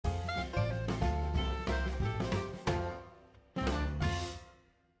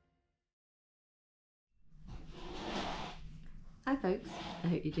folks, I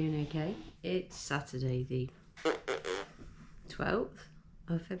hope you're doing okay. It's Saturday the 12th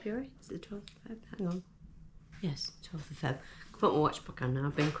of February. It's the 12th of Feb, hang on. Yes, 12th of Feb. I've put my watch back on now.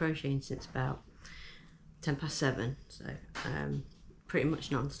 I've been crocheting since about 7:10, so pretty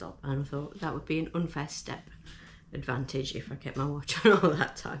much non-stop, and I thought that would be an unfair step advantage if I kept my watch on all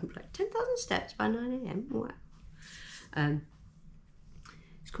that time. Like 10,000 steps by 9 AM, wow.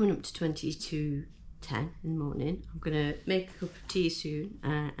 It's coming up to 10 in the morning. I'm gonna make a cup of tea soon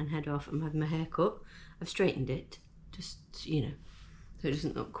and head off. I'm having my hair cut. I've straightened it, just, you know, so it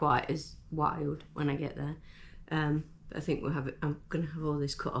doesn't look quite as wild when I get there. But I think I'm gonna have all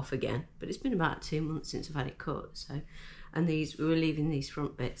this cut off again, but it's been about 2 months since I've had it cut, so, and we were leaving these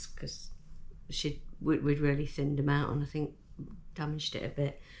front bits because we'd really thinned them out and I think damaged it a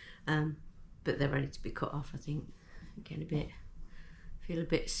bit, but they're ready to be cut off. I think feel a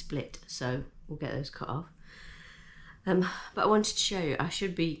bit split, so we'll get those cut off. But I wanted to show you, I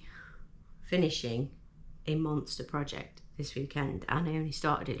should be finishing a monster project this weekend, and I only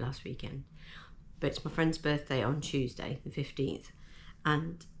started it last weekend, but it's my friend's birthday on Tuesday the 15th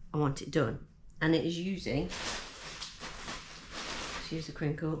and I want it done, and it is using, excuse the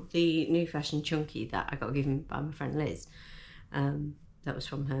crinkle, the new fashion chunky that I got given by my friend Liz. That was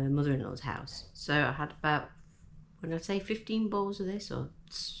from her mother-in-law's house. So I had about, when I say 15 balls of this, or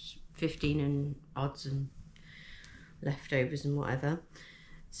 15 and odds and leftovers and whatever.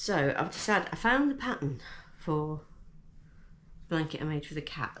 So I've decided, I found the pattern for the blanket I made for the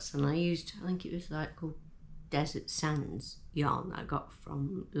cats, and I used, I think it was like called Desert Sands yarn that I got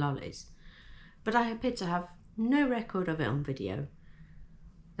from Lolly's. But I appear to have no record of it on video,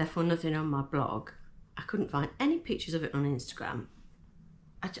 therefore nothing on my blog. I couldn't find any pictures of it on Instagram.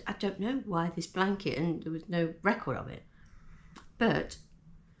 I don't know why this blanket, and there was no record of it. But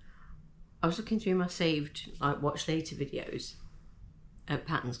I was looking through my saved, like, watch later videos at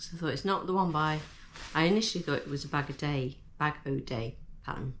patterns, because I thought it's not the one by, I initially thought it was a Bag O' Day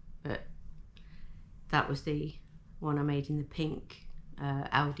pattern, but that was the one I made in the pink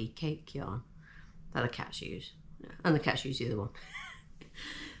Aldi cake yarn that the cats use, and the cats use the other one.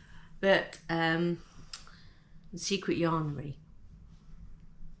 But Secret Yarnery,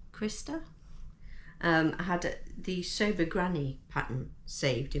 Krista. I had the Sober Granny pattern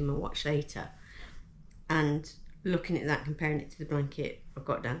saved in my watch later, and looking at that, comparing it to the blanket I've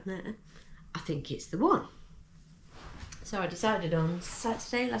got down there, I think it's the one. So I decided on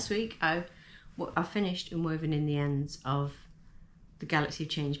Saturday last week, I finished and woven in the ends of the Galaxy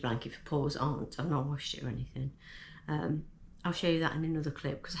of Change blanket for Paul's aunt. I've not washed it or anything. I'll show you that in another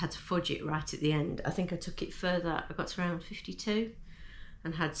clip because I had to fudge it right at the end. I think I took it further, I got to around 52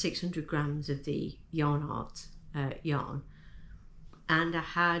 and had 600 grams of the yarn art yarn, and I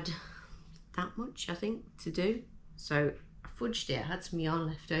had that much, I think, to do. So I fudged it. I had some yarn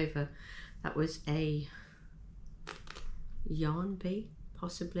left over. That was a yarn bee,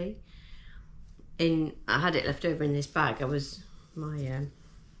 possibly. I had it left over in this bag. My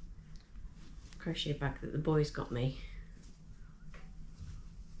crochet bag that the boys got me.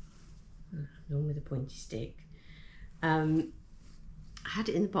 The one with a pointy stick. I had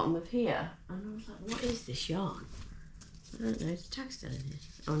it in the bottom of here, and I was like, what is this yarn? I don't know, there's a tag still in here.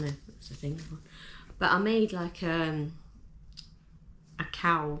 Oh no, that's a thing. But I made like a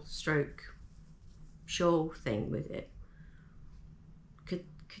cowl stroke shawl thing with it.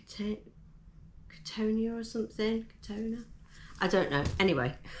 Katonia or something? Katona? I don't know.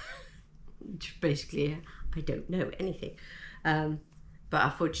 Anyway, basically, I don't know anything. But I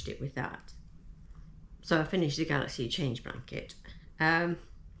fudged it with that. So I finished the Galaxy of Change blanket, and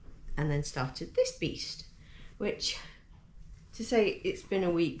then started this beast, which, to say it's been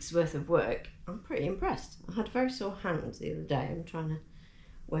a week's worth of work, I'm pretty impressed. I had very sore hands the other day. I'm trying to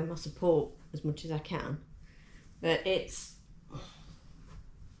wear my support as much as I can, but it's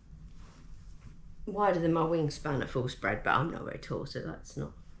wider than my wingspan at full spread, but I'm not very tall, so that's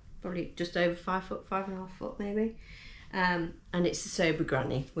not, probably just over 5 foot, 5.5 foot maybe. And it's the Sober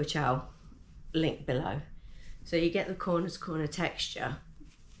Granny, which I'll link below. So you get the corner to corner texture,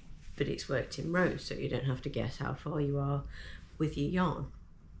 but it's worked in rows, so you don't have to guess how far you are with your yarn.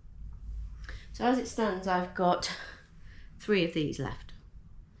 So as it stands, I've got 3 of these left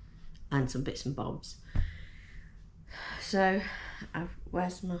and some bits and bobs. So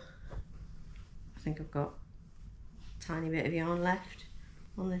where's my, I think I've got a tiny bit of yarn left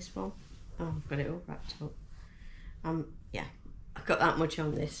on this one. Oh, I've got it all wrapped up. Yeah, I've got that much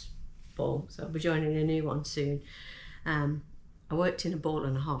on this ball, so I'll be joining a new one soon. I worked in a ball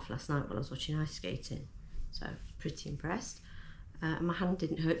and a half last night while I was watching ice skating, so pretty impressed. My hand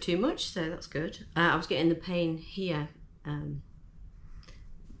didn't hurt too much, so that's good. I was getting the pain here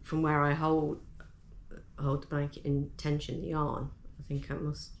from where I hold the blanket and tension the yarn, I think I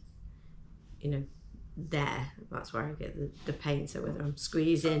must, you know, there, that's where I get the pain. So whether I'm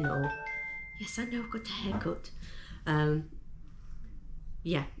squeezing or, yes, I know I've got a haircut.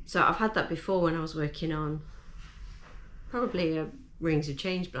 Yeah, so I've had that before when I was working on probably a Rings of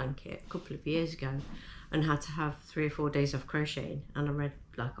Change blanket a couple of years ago, and had to have 3 or 4 days off crocheting, and I read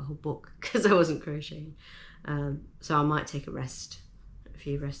like a whole book because I wasn't crocheting. So I might take a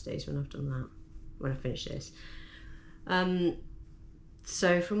few rest days when I've done that, when I finish this.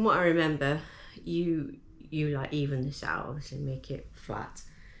 So from what I remember, you like even this out, obviously make it flat.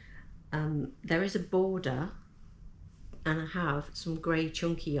 There is a border, and I have some grey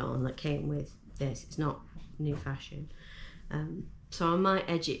chunky yarn that came with this. It's not new fashion, so I might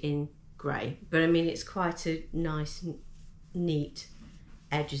edge it in grey, but I mean it's quite a nice neat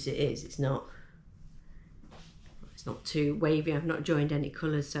edge as it is. It's not too wavy. I've not joined any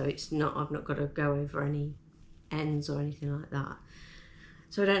colours, so I've not got to go over any ends or anything like that.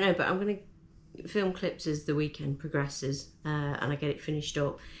 So I don't know, but I'm going to film clips as the weekend progresses, and I get it finished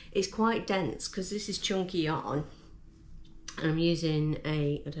up. It's quite dense because this is chunky yarn, and I'm using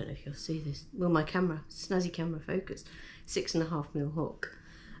I don't know if you'll see this, well, my camera, snazzy camera focus, 6.5mm hook.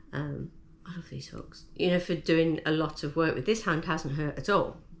 I love these hooks, you know, for doing a lot of work with. This hand hasn't hurt at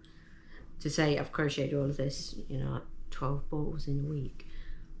all. To say I've crocheted all of this, you know, like 12 balls in a week,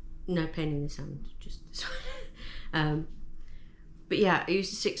 no pain in this hand, just this one. But yeah, I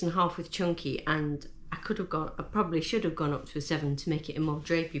used a 6.5 with chunky, and I probably should have gone up to a 7 to make it a more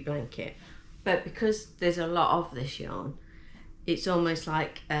drapey blanket, but because there's a lot of this yarn, it's almost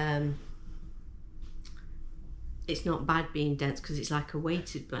like it's not bad being dense, because it's like a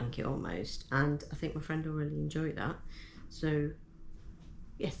weighted blanket almost, and I think my friend will really enjoy that. So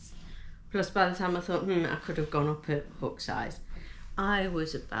yes, plus by the time I thought I could have gone up a hook size, I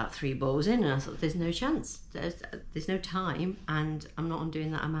was about 3 balls in, and I thought there's no chance, there's no time, and I'm not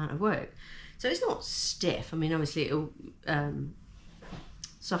doing that amount of work. So it's not stiff. I mean, obviously it'll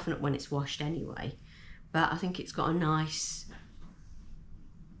soften up when it's washed anyway, but I think it's got a nice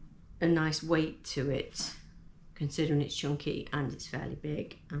weight to it, considering it's chunky and it's fairly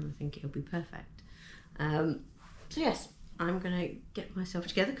big, and I think it'll be perfect. So yes, I'm gonna get myself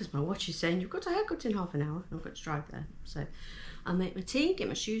together because my watch is saying you've got a haircut in half an hour, and I've got to drive there. So I'll make my tea, get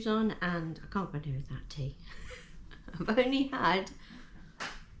my shoes on, and I can't go anywhere without tea. I've only had,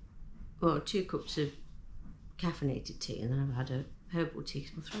 well, 2 cups of caffeinated tea, and then I've had a herbal tea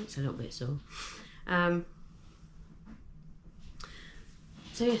because my throat's a little bit sore.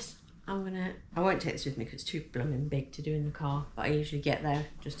 So yes, I won't take this with me because it's too blooming big to do in the car, but I usually get there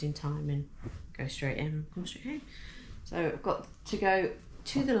just in time and go straight in and come straight home. So I've got to go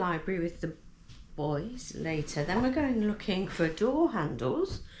to the library with the boys later. Then we're going looking for door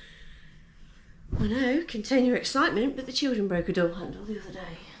handles. I know, contain your excitement, but the children broke a door handle the other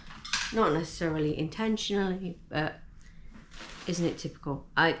day. Not necessarily intentionally, but isn't it typical?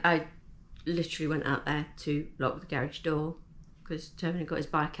 I literally went out there to lock the garage door because Tony had got his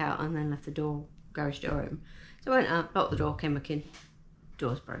bike out and then left the garage door open. So I went out, locked the door, came back in,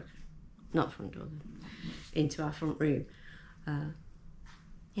 door's broken. Not the front door, into our front room.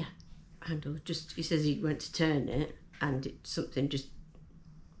 Yeah, handle, just, he says he went to turn it and something just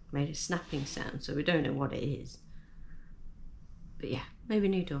made a snapping sound, so we don't know what it is. But yeah, maybe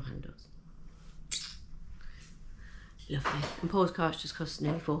new door handles. Lovely. And Paul's car's just cost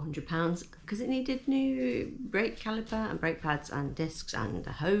nearly £400 because it needed new brake caliper and brake pads and discs and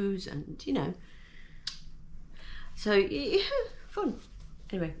a hose and, you know. So yeah, fun.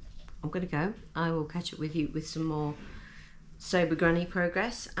 Anyway, I'm gonna go. I will catch up with you with some more sober granny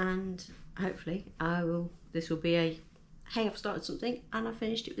progress, and hopefully this will be a, hey, I've started something and I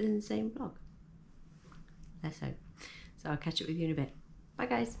finished it within the same vlog. Let's hope. So I'll catch up with you in a bit. Bye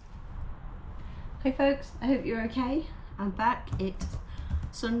guys. Hey folks, I hope you're okay. I'm back. It's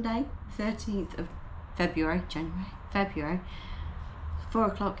Sunday, 13th of February, 4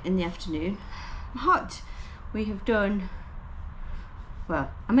 o'clock in the afternoon. Hot. We have done,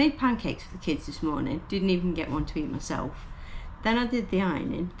 well, I made pancakes for the kids this morning. Didn't even get one to eat myself. Then I did the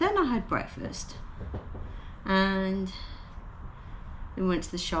ironing. Then I had breakfast. And then went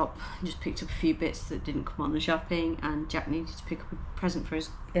to the shop and just picked up a few bits that didn't come on the shopping, and Jack needed to pick up a present for his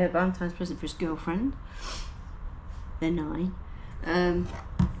Valentine's present for his girlfriend. They're 9. And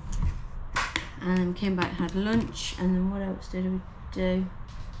came back and had lunch, and then what else did we do?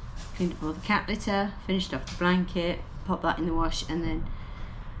 Cleaned up all the cat litter, finished off the blanket, popped that in the wash, and then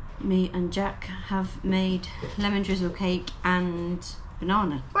me and Jack have made lemon drizzle cake and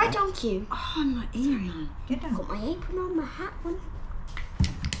banana. Right on cue. Oh, my earring. Get down. Got my apron on, my hat on.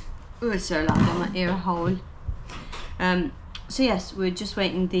 Oh, it's so loud, I might hear a hole. So yes, we're just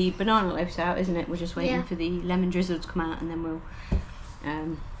waiting. The banana loaf's out, isn't it? We're just waiting for the lemon drizzle to come out, and then we'll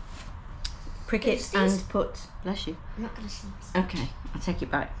prick it and put. Bless you. I'm not gonna sneeze. Okay, I'll take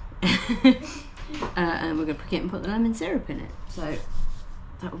it back. And we're gonna prick it and put the lemon syrup in it. So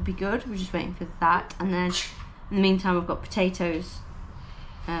that would be good. We're just waiting for that, and then in the meantime, I've got potatoes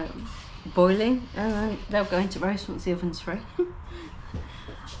boiling, and they'll go into roast once the oven's free.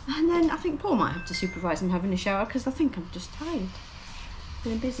 And then I think Paul might have to supervise and having a shower because I think I'm just tired. It's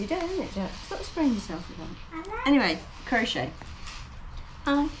been a busy day, isn't it, Jack? Stop spraying yourself again. Anyway, crochet.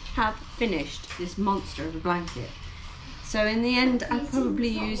 I have finished this monster of a blanket. So in the end, I probably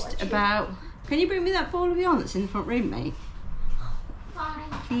used about... Can you bring me that ball of yarn that's in the front room, mate? Fine.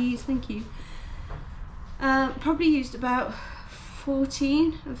 Please, thank you. Probably used about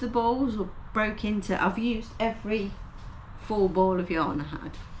 14 of the balls, or broke into... I've used every full ball of yarn I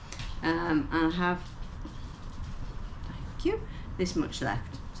had. And I have, thank you, this much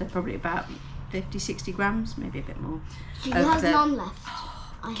left. So probably about 50-60 grams, maybe a bit more. She has none left.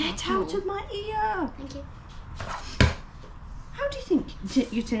 Get out of my ear! Thank you. How do you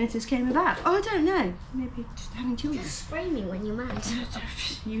think your tinnitus came about? Oh, I don't know. Maybe just having children. Just spray me when you're mad.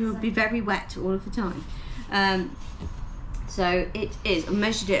 You'll be very wet all of the time. So it is, I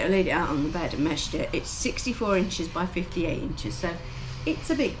measured it, I laid it out on the bed and measured it. It's 64 inches by 58 inches, so it's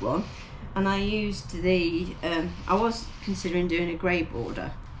a big one. And I used the, I was considering doing a grey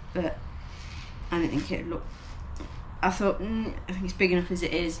border, but I didn't think it would look, I thought, I think it's big enough as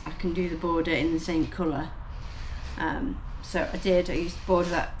it is. I can do the border in the same colour. So I did, I used the border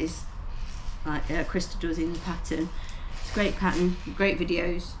that is like Krista does in the pattern. It's a great pattern, great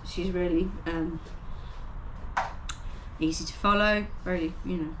videos. She's really easy to follow, very,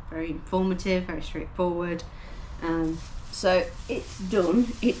 you know, very informative, very straightforward. So it's done,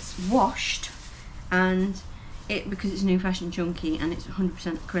 it's washed, and it, because it's New Fashion Chunky and it's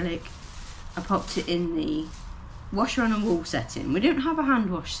 100% acrylic, I popped it in the washer on a wool setting. We don't have a hand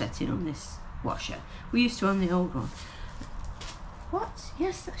wash setting on this washer. We used to on the old one. What?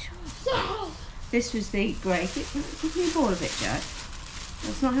 Yes, that's yours. Yay! This was the grey. Give me a ball of it, Jack.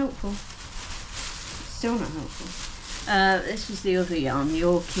 That's not helpful. It's still not helpful. This was the other yarn, the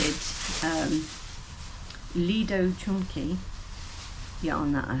Orchid Lido Chunky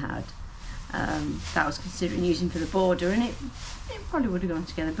yarn that I had. That I was considering using for the border, and it probably would have gone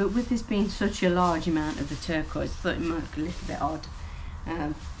together, but with this being such a large amount of the turquoise, I thought it might look a little bit odd.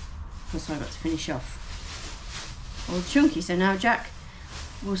 Plus I got to finish off all the chunky. So now Jack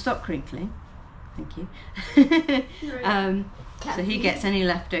will stop crinkling. Thank you. So he gets any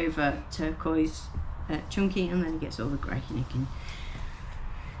leftover turquoise chunky, and then he gets all the grey, and he can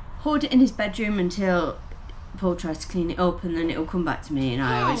hoard it in his bedroom until Paul tries to clean it up, and then it'll come back to me, and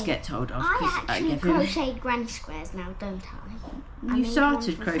I always get told off. I actually crochet granny squares now, don't I? You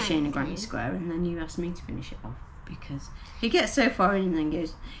started crocheting a granny square, and then you asked me to finish it off, because he gets so far in and then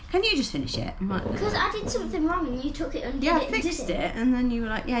goes, "Can you just finish it?" I'm like, because I did something wrong and you took it and yeah, did it. I fixed it, and then you were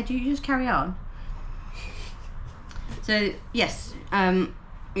like, "Yeah, do you just carry on?" So yes,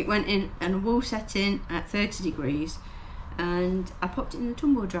 it went in a wool setting at 30 degrees, and I popped it in the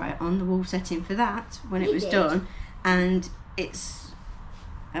tumble dryer on the wool setting for that when it was done, and it's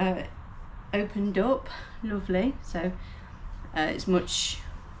opened up lovely. So it's much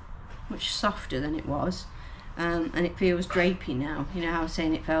softer than it was, and it feels drapey now. You know how I was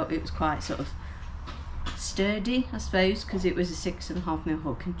saying it was quite sort of sturdy, I suppose, because it was a 6.5mm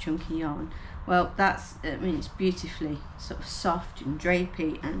hook and chunky yarn. Well, it's beautifully sort of soft and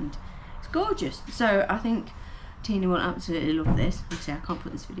drapey, and it's gorgeous. So I think Tina will absolutely love this. Obviously I can't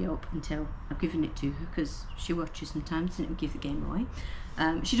put this video up until I've given it to her, because she watches sometimes and it will give the game away.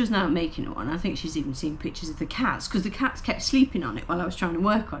 She does know I'm making it one. I think she's even seen pictures of the cats, because the cats kept sleeping on it while I was trying to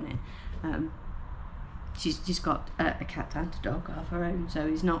work on it. She's got a cat and a dog of her own, so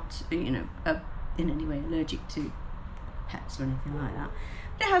he's not, you know, in any way allergic to pets or anything like that.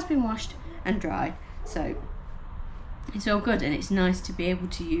 But it has been washed and dried, so it's all good, and it's nice to be able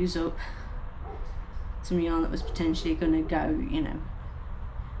to use up some yarn that was potentially going to go, you know,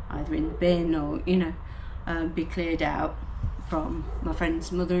 either in the bin or, you know, be cleared out from my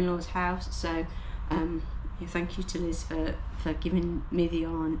friend's mother-in-law's house. So yeah, thank you to Liz for giving me the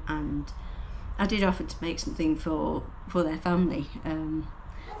yarn, and I did offer to make something for their family.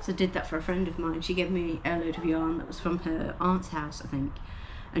 So I did that for a friend of mine. She gave me a load of yarn that was from her aunt's house, I think,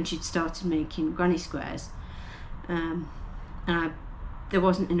 and she'd started making granny squares, and there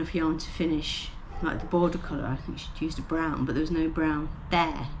wasn't enough yarn to finish like the border colour. I think she'd used a brown, but there was no brown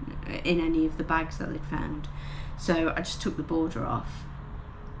there in any of the bags that they'd found. So I just took the border off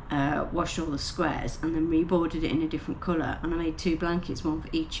washed all the squares and then rebordered it in a different colour, and I made 2 blankets, one for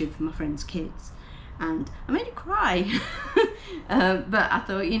each of my friend's kids, and I made her cry. But I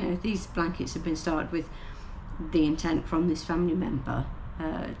thought, you know, these blankets have been started with the intent from this family member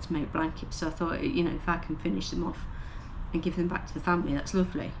to make blankets, so I thought, you know, if I can finish them off and give them back to the family, that's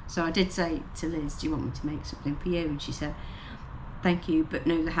lovely. So I did say to Liz, do you want me to make something for you? And she said, thank you, but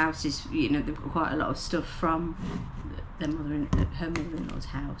no, the house is, you know, they've got quite a lot of stuff from her mother-in-law's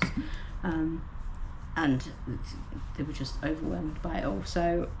house, and they were just overwhelmed by it all.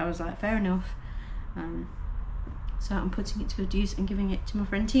 So I was like, fair enough. So I'm putting it to good use and giving it to my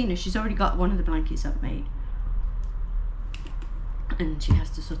friend Tina. She's already got one of the blankets I've made, and she has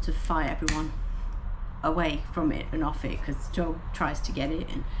to sort of fight everyone away from it and off it because Joel tries to get it,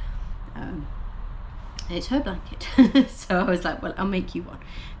 and it's her blanket. So I was like, well, I'll make you one.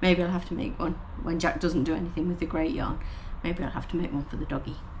 Maybe I'll have to make one when Jack doesn't do anything with the grey yarn. Maybe I'll have to make one for the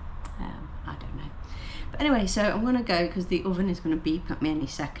doggy. I don't know. But anyway, so I'm going to go because the oven is going to beep at me any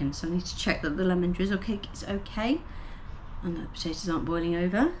second. So I need to check that the lemon drizzle cake is okay and that the potatoes aren't boiling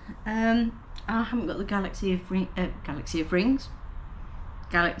over. I haven't got the Galaxy of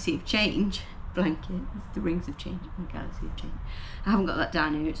Change blanket. It's the Rings of Change, the Galaxy of Change. I haven't got that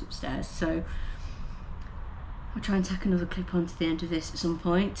down here, it's upstairs. So I'll try and tack another clip onto the end of this at some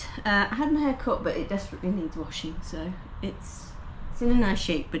point. I had my hair cut, but it desperately needs washing, so it's in a nice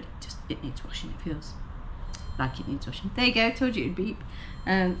shape, but it needs washing. It feels like it needs washing. There you go, told you it would beep.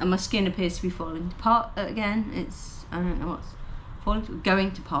 And my skin appears to be falling apart again. It's, I don't know what's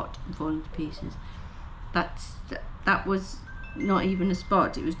going to pot and falling to pieces. That was not even a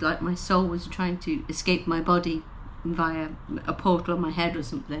spot. It was like my soul was trying to escape my body via a portal on my head or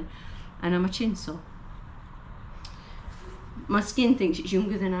something, and I'm a chin sore. My skin thinks it's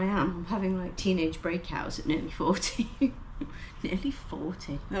younger than I am. I'm having like teenage breakouts at nearly 40. Nearly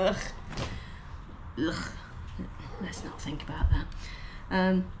 40. Ugh. Let's not think about that.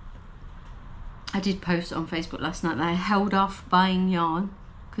 I did post on Facebook last night that I held off buying yarn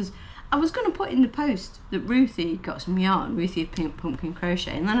because I was going to put in the post that Ruthie got some yarn, Ruthie of Pink Pumpkin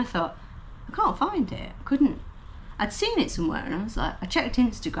Crochet, and then I thought, I can't find it. I couldn't. I'd seen it somewhere, and I was like, I checked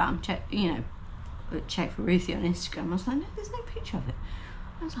Instagram, check for Ruthie on Instagram. I was like, no, there's no picture of it.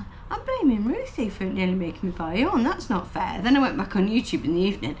 I was like, I'm blaming Ruthie for nearly making me buy yarn. That's not fair. Then I went back on YouTube in the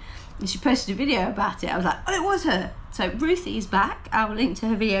evening and she posted a video about it. I was like, oh, it was her. So Ruthie is back. I will link to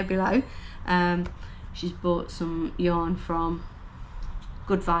her video below. She's bought some yarn from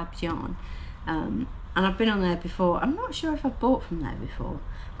Good Vibes Yarn. And I've been on there before. I'm not sure if I've bought from there before,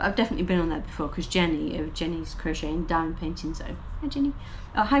 but I've definitely been on there before because Jenny of Jenny's Crochet and Diamond Painting Zone. Hi Jenny.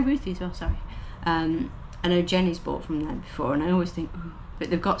 Oh, hi Ruthie as well, sorry. I know Jenny's bought from there before, and I always think, ooh,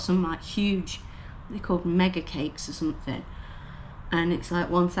 but they've got some like huge, they're called mega cakes or something, and it's like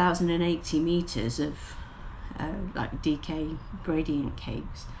 1,080 meters of like DK gradient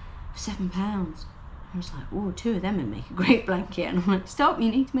cakes for £7. I was like, oh, 2 of them would make a great blanket. And I'm like, stop, you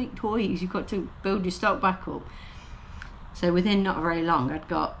need to make toys, you've got to build your stock back up. So within not very long, I'd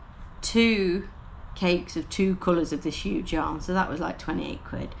got 2 cakes of 2 colours of this huge yarn, so that was like 28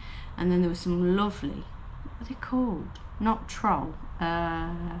 quid. And then there was some lovely, what are they called? Not troll.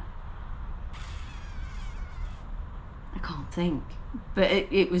 I can't think. But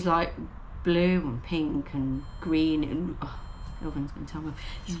it was like blue and pink and green. And oh, the oven's going to tell me.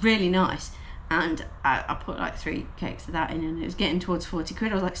 It's really nice. And I put like 3 cakes of that in, and it was getting towards 40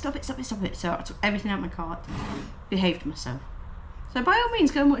 quid. I was like, stop it. So I took everything out of my cart, behaved myself. So by all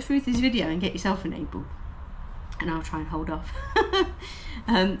means, go and watch Ruthie's video and get yourself enabled. And I'll try and hold off.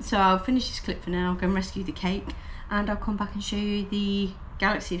 So I'll finish this clip for now, go and rescue the cake, and I'll come back and show you the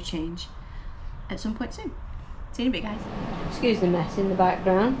Galaxy of Change at some point soon. See you in a bit, guys. Excuse the mess in the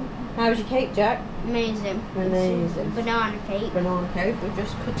background. How was your cake, Jack? Amazing. Amazing. Banana cake. Banana cake. We've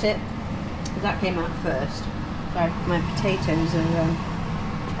just cut it. That came out first. Sorry, my potatoes are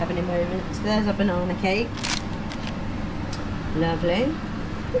having a moment. So there's a banana cake. Lovely.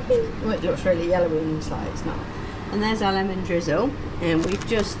 Well, it looks really yellowy inside, it's not. And there's our lemon drizzle, and we've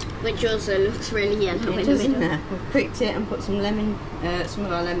just... Which also looks really yellow in the middle. There. We've pricked it and put some lemon, some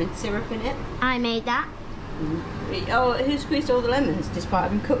of our lemon syrup in it. I made that. Oh, who squeezed all the lemons despite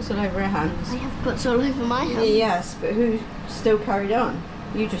having cuts all over her hands? I have cuts all over my hands. Yes, but who still carried on?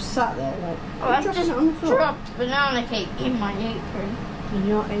 You just sat there like... Oh, I've just it on the floor. Dropped banana cake in my apron. In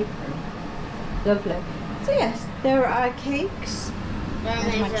your apron. Lovely. So yes, there are our cakes.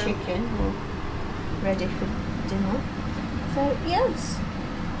 There's my chicken, all ready for dinner. So yes,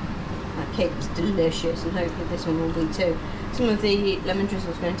 that cake was delicious, and hopefully this one will be too. Some of the lemon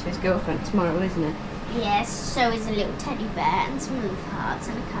drizzle is going to his girlfriend tomorrow, isn't it? Yes, so is a little teddy bear and some love hearts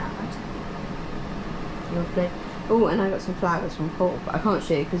and a card. Lovely. Oh, and I got some flowers from Paul, but I can't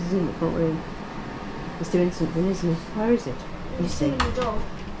show you because he's in the front room. He's doing something, isn't he? Where is it? You see? In the door.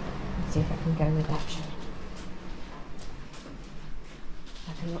 Let's see if I can go with that.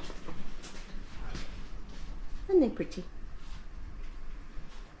 Have a look. Aren't they pretty?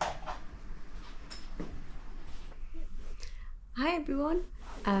 Hi everyone.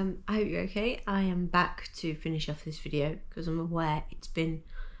 I hope you're okay. I am back to finish off this video because I'm aware it's been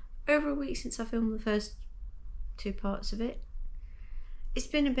over a week since I filmed the first 2 parts of it. It's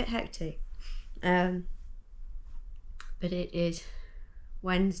been a bit hectic, but it is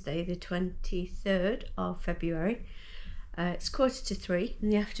Wednesday the 23rd of February. It's 2:45 in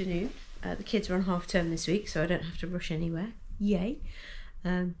the afternoon. The kids are on half term this week, so I don't have to rush anywhere. Yay.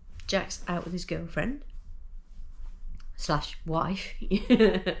 Jack's out with his girlfriend / wife.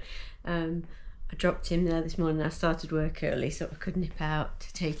 I dropped him there this morning. I started work early so I could nip out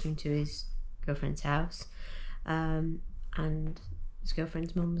to take him to his girlfriend's house, and his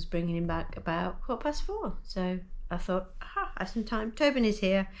girlfriend's mum was bringing him back about 4:15, so I thought, I have some time. Tobin is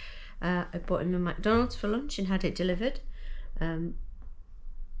here. I bought him a McDonald's for lunch and had it delivered,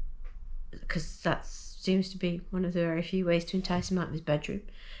 because that seems to be one of the very few ways to entice him out of his bedroom.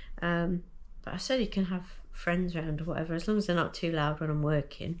 But I said he can have friends around or whatever, as long as they're not too loud when I'm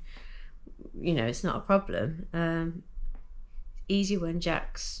working. You know, it's not a problem. Easy when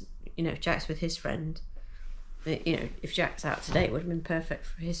Jack's, if Jack's with his friend. If Jack's out today, it would have been perfect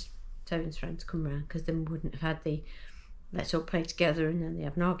for Tobin's friend to come around, because then we wouldn't have had the let's all play together and then they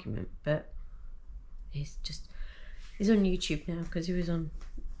have an argument. But he's on YouTube now because he was on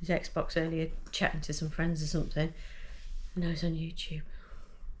his Xbox earlier chatting to some friends or something, and now he's on YouTube.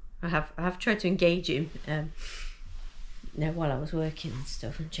 I have tried to engage him while I was working and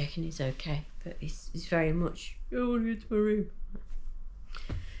stuff and checking he's okay, but he's very much, I want to get to my room.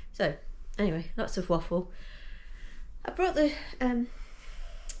 So anyway, lots of waffle. I brought the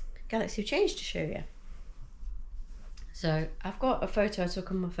Galaxy of Change to show you. So I've got a photo I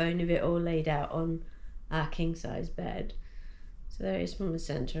took on my phone of it all laid out on our king size bed. So there it is from the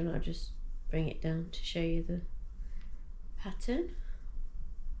centre, and I'll just bring it down to show you the pattern.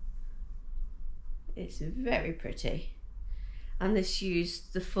 It's very pretty, and this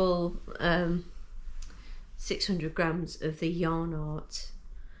used the full 600 grams of the yarn art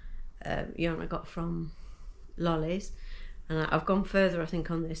yarn I got from Lollies, and I've gone further I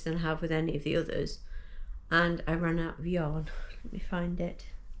think on this than I have with any of the others, and I ran out of yarn. Let me find it.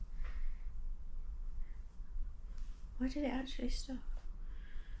 Where did it actually stop?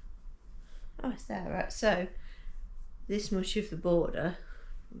 Oh, it's there, right. So this much of the border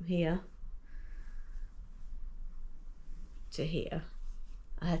from here to here,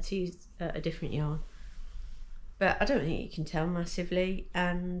 I had to use a different yarn, but I don't think you can tell massively,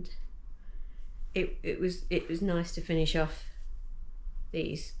 and it was nice to finish off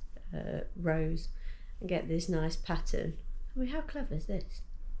these rows and get this nice pattern. I mean, how clever is this?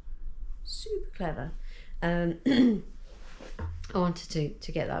 Super clever. I wanted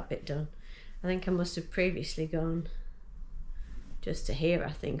to get that bit done. I think I must have previously gone just to here,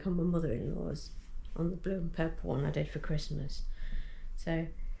 I think, on my mother-in-law's, on the blue and purple one I did for Christmas. So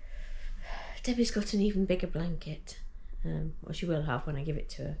Debbie's got an even bigger blanket, or she will have when I give it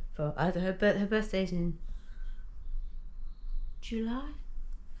to her, for either her birthday's in July,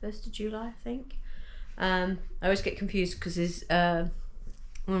 1st of July I think. I always get confused because there's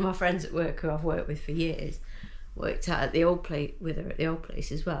one of my friends at work who I've worked with for years, worked out at the old place with her at the old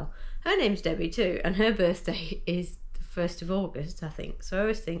place as well. Her name's Debbie too, and her birthday is the 1st of August I think, so I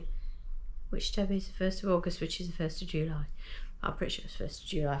always think, which Debbie is the 1st of August, which is the 1st of July? I'm pretty sure it's 1st of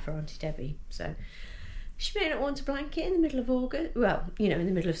July for Auntie Debbie. So she may not want a blanket in the middle of August. Well, in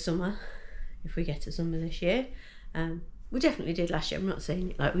the middle of summer, if we get a summer this year. We definitely did last year. I'm not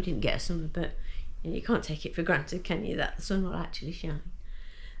saying it like we didn't get a summer, but you can't take it for granted, can you, that the sun will actually shine.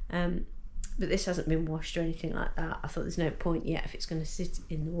 But this hasn't been washed or anything like that. I thought there's no point yet if it's going to sit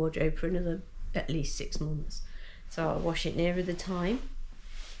in the wardrobe for another at least 6 months. So I'll wash it nearer the time.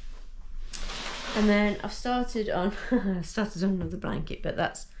 And then I've started on another blanket, but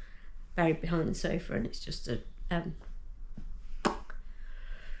that's buried behind the sofa, and it's just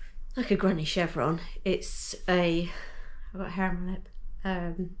like a granny chevron. It's I've got hair on my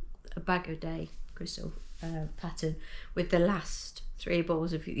lip, a bag a day crystal pattern with the last 3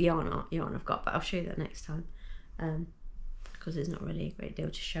 balls of yarn I've got, but I'll show you that next time, because there's not really a great deal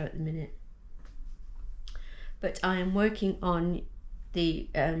to show at the minute. But I am working on the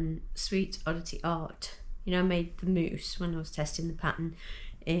Sweet Oddity art. I made the mousse when I was testing the pattern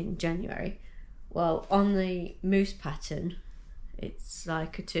in January, Well, on the moose pattern, it's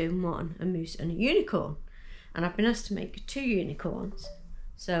like a 2-in-1, a moose and a unicorn. And I've been asked to make 2 unicorns.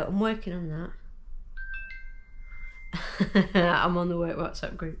 So I'm working on that. I'm on the work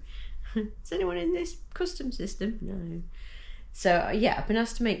WhatsApp group. Is anyone in this custom system? No. So yeah, I've been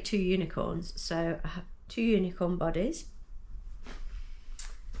asked to make 2 unicorns. So I have 2 unicorn bodies,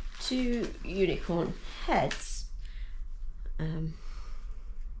 2 unicorn heads. I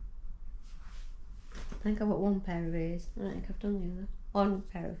think I've got 1 pair of ears. I don't think I've done the other. 1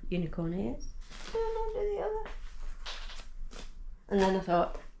 pair of unicorn ears. And I'll do the other. And then I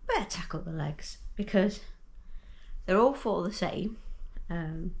thought, better tackle the legs because they're all 4 the same.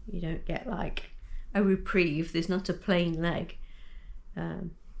 You don't get like a reprieve. There's not a plain leg.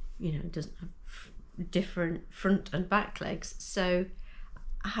 You know, it doesn't have different front and back legs. So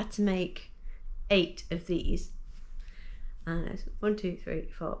I had to make 8 of these. And there's 1, 2, 3,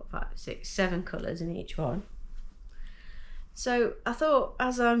 4, 5, 6, 7 colours in each one. So I thought,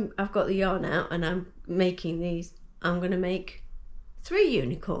 as I've got the yarn out and I'm making these, I'm going to make 3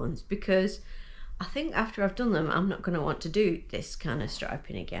 unicorns because I think after I've done them, I'm not going to want to do this kind of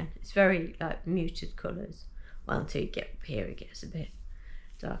striping again. It's very like muted colours. Well, until you get up here, it gets a bit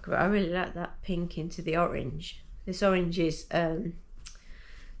darker. But I really like that pink into the orange. This orange is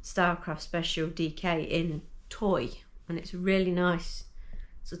Stylecraft Special DK in Toy, and it's a really nice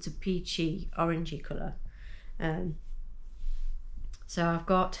sort of peachy orangey colour. So I've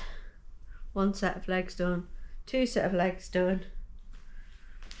got 1 set of legs done, 2 set of legs done,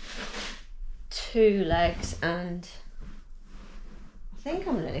 2 legs, and I think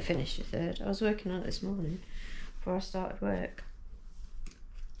I'm nearly finished the 3rd. I was working on it this morning before I started work.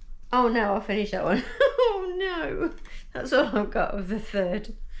 Oh no, I finished that one. Oh no, that's all I've got of the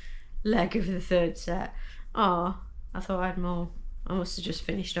 3rd leg of the 3rd set. Oh, I thought I had more. I must have just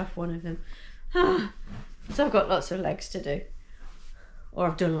finished off one of them. So I've got lots of legs to do. Or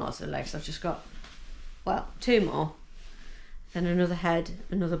I've done lots of legs. I've just got, well, 2 more. Then another head,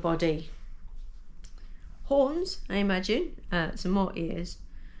 another body. Horns, I imagine. Some more ears.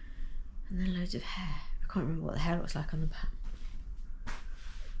 And then loads of hair. I can't remember what the hair looks like on the back.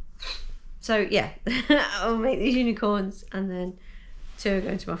 So yeah, I'll make these unicorns and then 2 are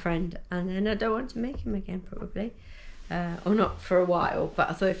going to my friend. And then I don't want to make him again probably. Or not for a while. But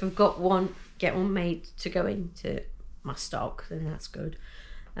I thought if I've got one, get one made to go into my stock, then that's good.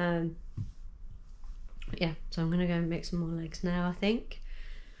 Yeah, so I'm gonna go and make some more legs now, I think.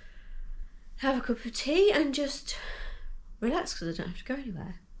 Have a cup of tea and just relax because I don't have to go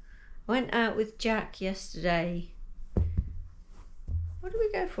anywhere. I went out with Jack yesterday. What did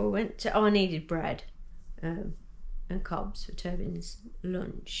we go for? We went to, I needed bread and cobs for Tobin's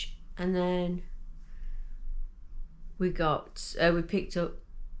lunch, and then we picked up,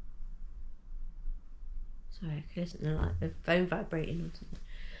 sorry, isn't there like the phone vibrating or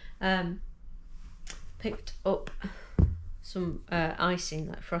something? Picked up some icing,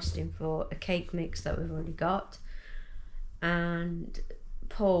 like frosting for a cake mix that we've already got, and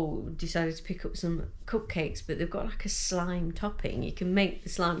Paul decided to pick up some cupcakes, but they've got like a slime topping. You can make the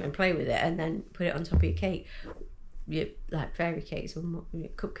slime and play with it and then put it on top of your cake. Like fairy cakes or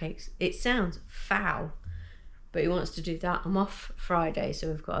cupcakes. It sounds foul, but he wants to do that. I'm off Friday, so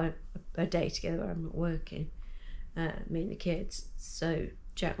we've got a day together where I'm not working, me and the kids, so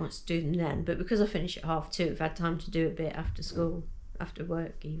Jack wants to do them then, but because I finish at 2:30, we've had time to do a bit after school, after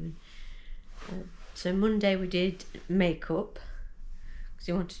work even. So Monday we did makeup because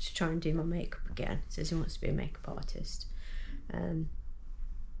he wanted to try and do my makeup again. He says he wants to be a makeup artist.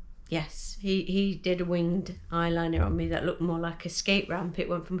 Yes, he did a winged eyeliner on me that looked more like a skate ramp. It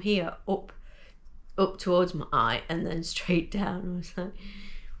went from here up towards my eye and then straight down. I was like,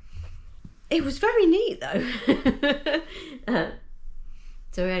 it was very neat though.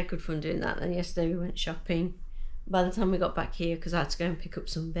 So we had good fun doing that. Then yesterday we went shopping. By the time we got back here, because I had to go and pick up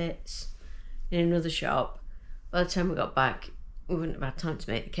some bits in another shop, by the time we got back, we wouldn't have had time to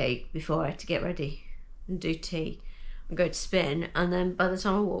make the cake before I had to get ready and do tea and go to spin. And then by the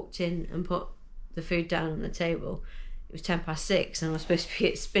time I walked in and put the food down on the table, it was 6:10 and I was supposed to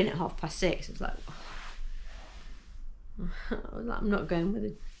be at spin at 6:30. I was like, oh. I'm not going with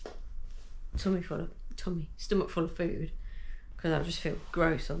a stomach full of food, because I just feel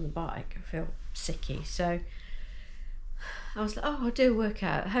gross on the bike. I feel sicky. So I was like, oh, I'll do a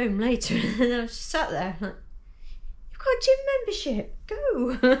workout at home later. And then I was just sat there like, you've got a gym membership,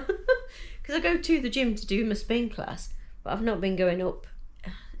 go. Because I go to the gym to do my spin class, but I've not been going up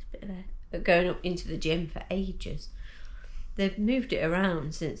into the gym for ages. They've moved it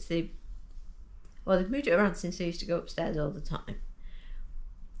around since they've moved it around since they used to go upstairs all the time.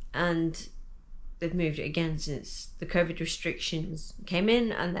 And they've moved it again since the COVID restrictions came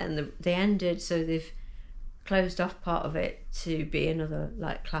in, and then they ended, so they've closed off part of it to be another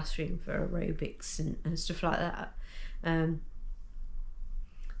like classroom for aerobics and stuff like that.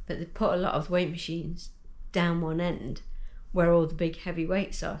 But they put a lot of weight machines down one end where all the big heavy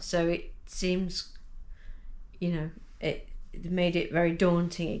weights are, so it seems, you know, it made it very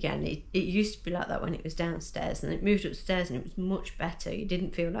daunting again. It used to be like that when it was downstairs, and it moved upstairs and it was much better. You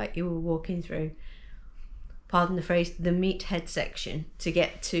didn't feel like you were walking through, pardon the phrase, the meathead section to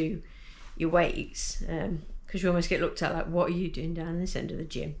get to your weights, because you almost get looked at like, what are you doing down this end of the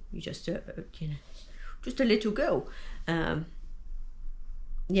gym? You're just just a little girl.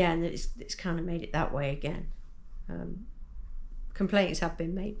 Yeah, and it's kind of made it that way again. Complaints have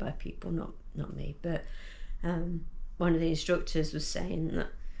been made by people, not me, but one of the instructors was saying that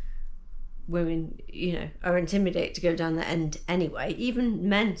women, you know, are intimidated to go down that end anyway. Even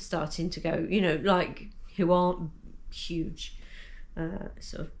men starting to go, you know, like who aren't huge,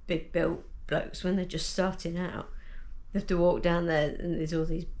 sort of big built blokes, when they're just starting out, they have to walk down there and there's all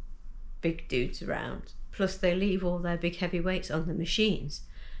these big dudes around. Plus they leave all their big heavy weights on the machines.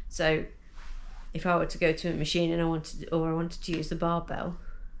 So if I were to go to a machine and I wanted to use the barbell,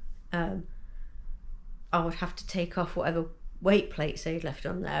 I would have to take off whatever weight plates they'd left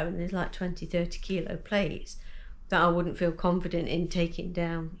on there, and there's like 20-30 kilo plates that I wouldn't feel confident in taking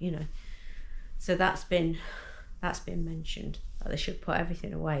down, you know. So that's been mentioned, that they should put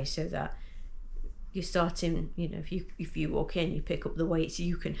everything away so that you're starting, you know, if you walk in, you pick up the weights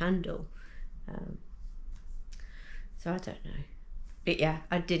you can handle. So I don't know, but yeah,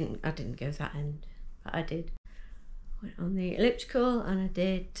 I didn't go that end, but I went on the elliptical, and I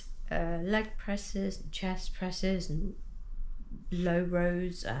did leg presses and chest presses and low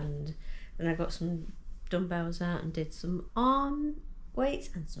rows, and then I got some dumbbells out and did some arm weights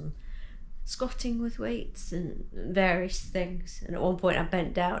and some squatting with weights and various things. And at one point I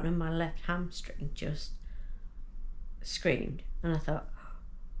bent down and my left hamstring just screamed, and I thought,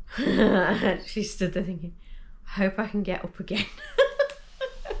 I actually stood there thinking, I hope I can get up again.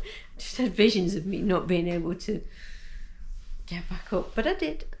 Just had visions of me not being able to get back up, but I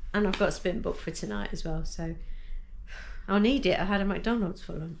did. And I've got a spin book for tonight as well, so I'll need it. I had a McDonald's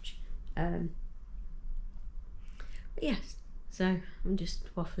for lunch. But yes, so I'm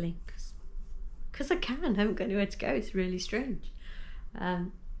just waffling because I can. I haven't got anywhere to go. It's really strange.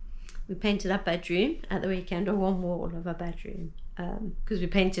 We painted our bedroom at the weekend, or one wall of our bedroom, because we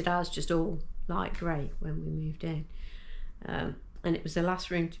painted ours just all light grey when we moved in. And it was the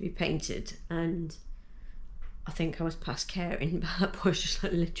last room to be painted, and I think I was past caring, but that point just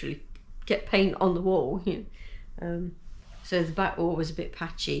like literally get paint on the wall, you know. So the back wall was a bit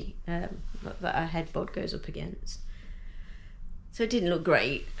patchy, that our headboard goes up against. So it didn't look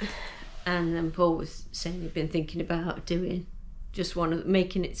great. And then Paul was saying he'd been thinking about doing just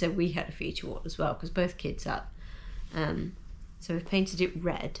making it so we had a feature wall as well, because both kids had. So we painted it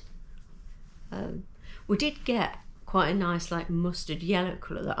red. We did get quite a nice like mustard yellow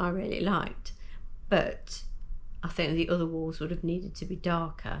colour that I really liked, but I think the other walls would have needed to be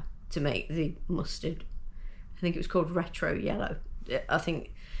darker to make the mustard, I think it was called retro yellow. I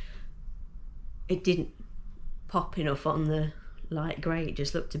think it didn't pop enough on the light grey, it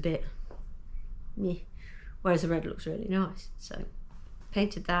just looked a bit meh, whereas the red looks really nice. So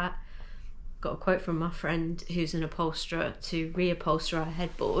painted that, got a quote from my friend who's an upholsterer to reupholster our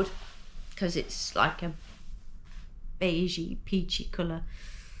headboard, because it's like a beigey peachy colour,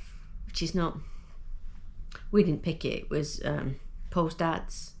 which is not, we didn't pick it, it was Paul's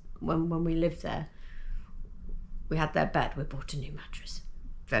dad's. When we lived there, we had their bed, we bought a new mattress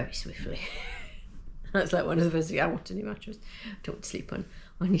very swiftly. That's like one of the first things, I want a new mattress, I don't want to sleep on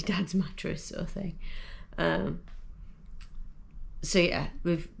your dad's mattress sort of thing. So yeah,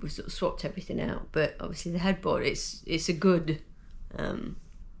 we've sort of swapped everything out, but obviously the headboard, it's a good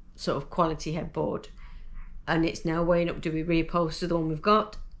sort of quality headboard, and it's now weighing up, do we reupholster the one we've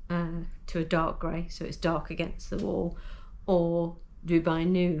got to a dark grey so it's dark against the wall, or do we buy a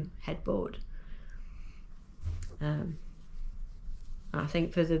new headboard? I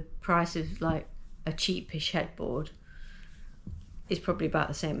think for the price of like a cheapish headboard, it's probably about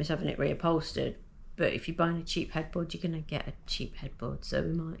the same as having it reupholstered. But if you're buying a cheap headboard, you're going to get a cheap headboard, so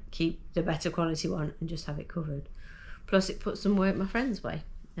we might keep the better quality one and just have it covered. Plus it puts some work my friend's way,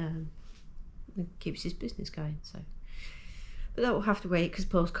 it keeps his business going. So, but that will have to wait, because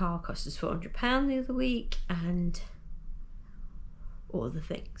Paul's car cost us £400 the other week, and all the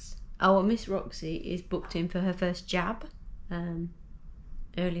things. Oh, well, Miss Roxy is booked in for her first jab,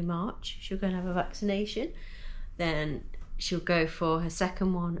 early March. She'll go and have a vaccination, then she'll go for her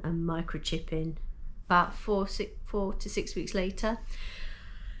second one and microchipping about 4 to 6 weeks later.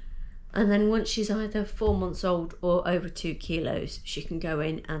 And then once she's either 4 months old or over 2 kilos, she can go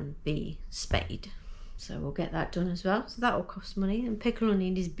in and be spayed. So we'll get that done as well. So that will cost money. And Pickle will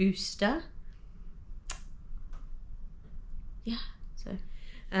need his booster. Yeah,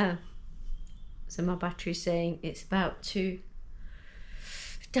 so my battery's saying it's about to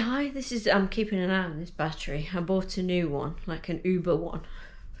die. I'm keeping an eye on this battery. I bought a new one, like an Uber one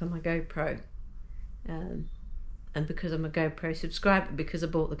for my GoPro. And because I'm a GoPro subscriber, because I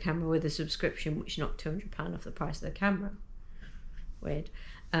bought the camera with a subscription, which knocked £200 off the price of the camera. Weird.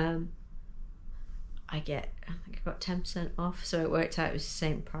 I think I got 10% off, so it worked out it was the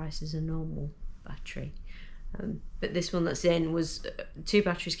same price as a normal battery. But this one that's in was 2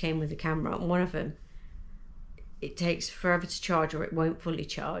 batteries came with the camera, and one of them, it takes forever to charge, or it won't fully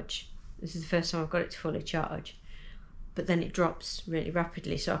charge. This is the first time I've got it to fully charge, but then it drops really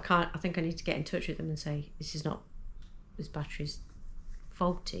rapidly. So I think I need to get in touch with them and say this battery's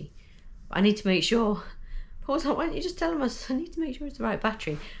faulty. But I need to make sure. Paul's like, why don't you just tell them I need to make sure it's the right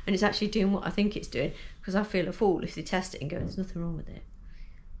battery and it's actually doing what I think it's doing, because I feel a fool if they test it and go, there's nothing wrong with it.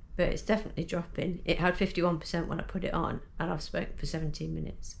 But it's definitely dropping. It had 51% when I put it on, and I've spoken for 17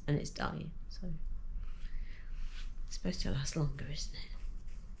 minutes and it's dying. So it's supposed to last longer, isn't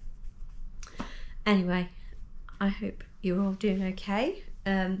it? Anyway, I hope you're all doing okay.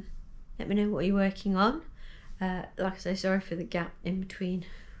 Let me know what you're working on. Like I say, sorry for the gap in between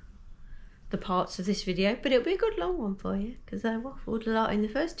the parts of this video, but it'll be a good long one for you because I waffled a lot in the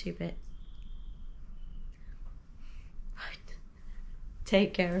first 2 bits. Right.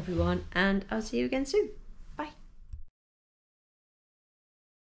 Take care, everyone, and I'll see you again soon.